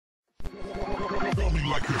me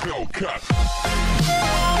like a Hellcat.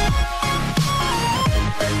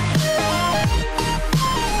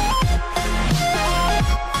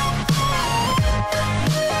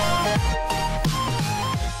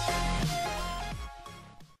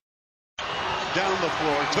 Down the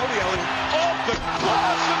floor, Tony Allen off the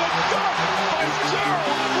glass and a dunk by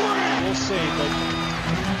Gerald Green. We'll see, but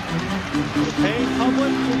the paying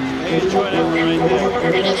public, they enjoy that one right there.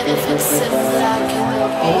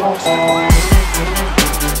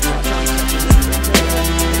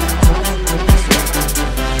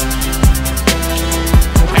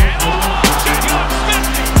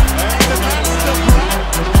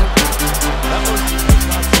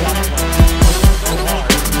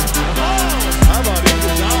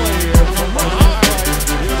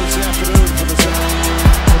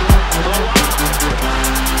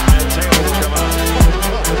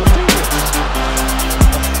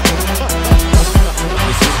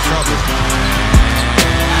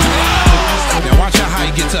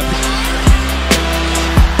 Gets up.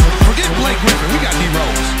 Forget Blake Griffin. We got D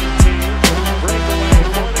Rose.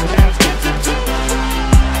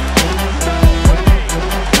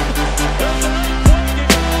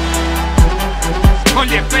 Con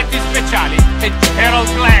gli effetti speciali e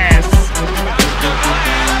Gerald Glass.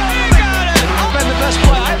 Been the best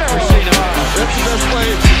play I've ever seen him. That's the best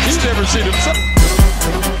play he's ever seen himself.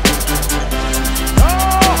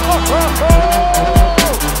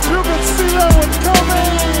 You can see that one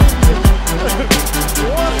coming!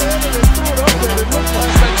 One-handed and threw it up there. It looked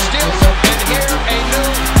like Been steals it, and here a new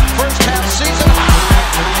first half season high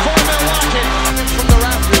for Milwaukee. From the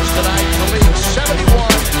Raptors tonight, the lead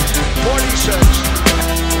 71-46.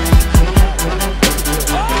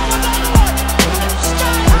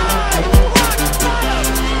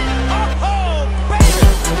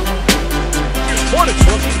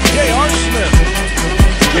 J.R. Smith.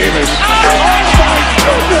 Davis. Oh my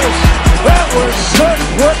goodness! That was such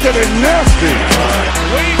wicked and nasty.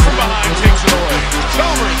 Way from behind takes it away.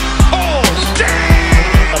 Chalmers. Oh,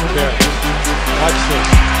 damn! Up there. Watch this.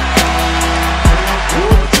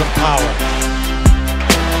 With some power.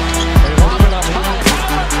 They lob it up high.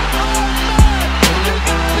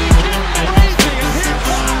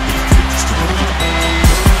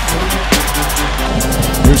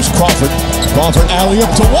 Here's Crawford. Crawford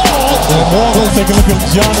alley-up to Wall. And Wall, take a look at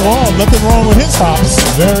John Wall. Nothing wrong with his hops.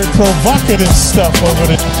 Very provocative stuff over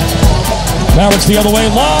there. Mavericks the other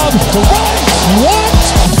way. Lob to Rice. What?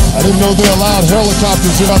 I didn't know they allowed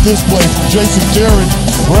helicopters out this place. Jason Terry,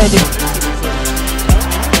 Brandon.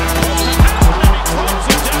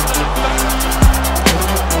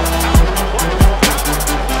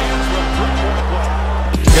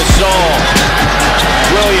 Gasol.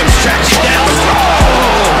 Williams stretched down.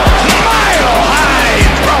 Mile high,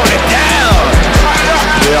 throwing it down.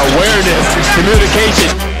 The awareness,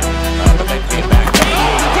 communication. But they came back. I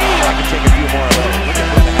can take a few more of those. Look at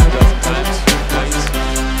what a half dozen times. Nice.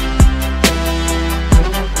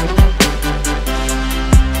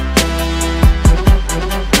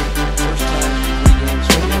 First time 3 games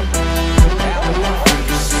for him.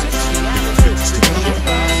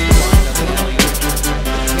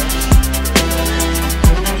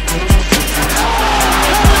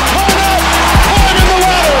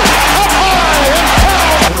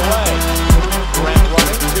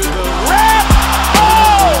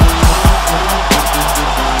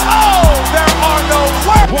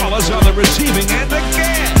 Wallace on the receiving end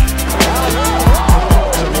again.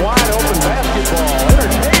 Some wide open basketball.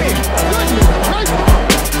 Entertaining.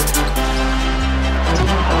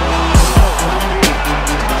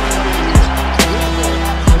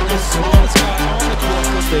 The smallest guy on the court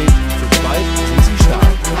for stage for Spike. Easy shot.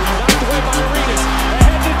 Knocked away by Arenas.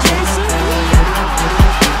 Ahead to Jason.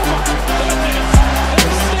 And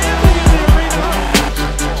standing in the arena.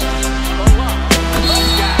 The lob.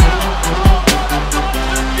 Let's go!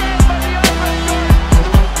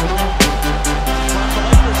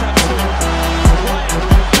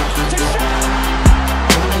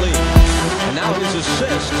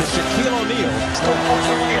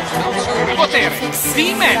 Potere,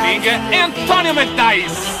 D. Manning e Antonio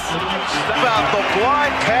Mentais. About the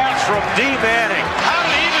blind pass from D. Manning. How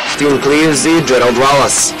did he even Team clears the Gerald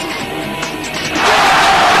Wallace.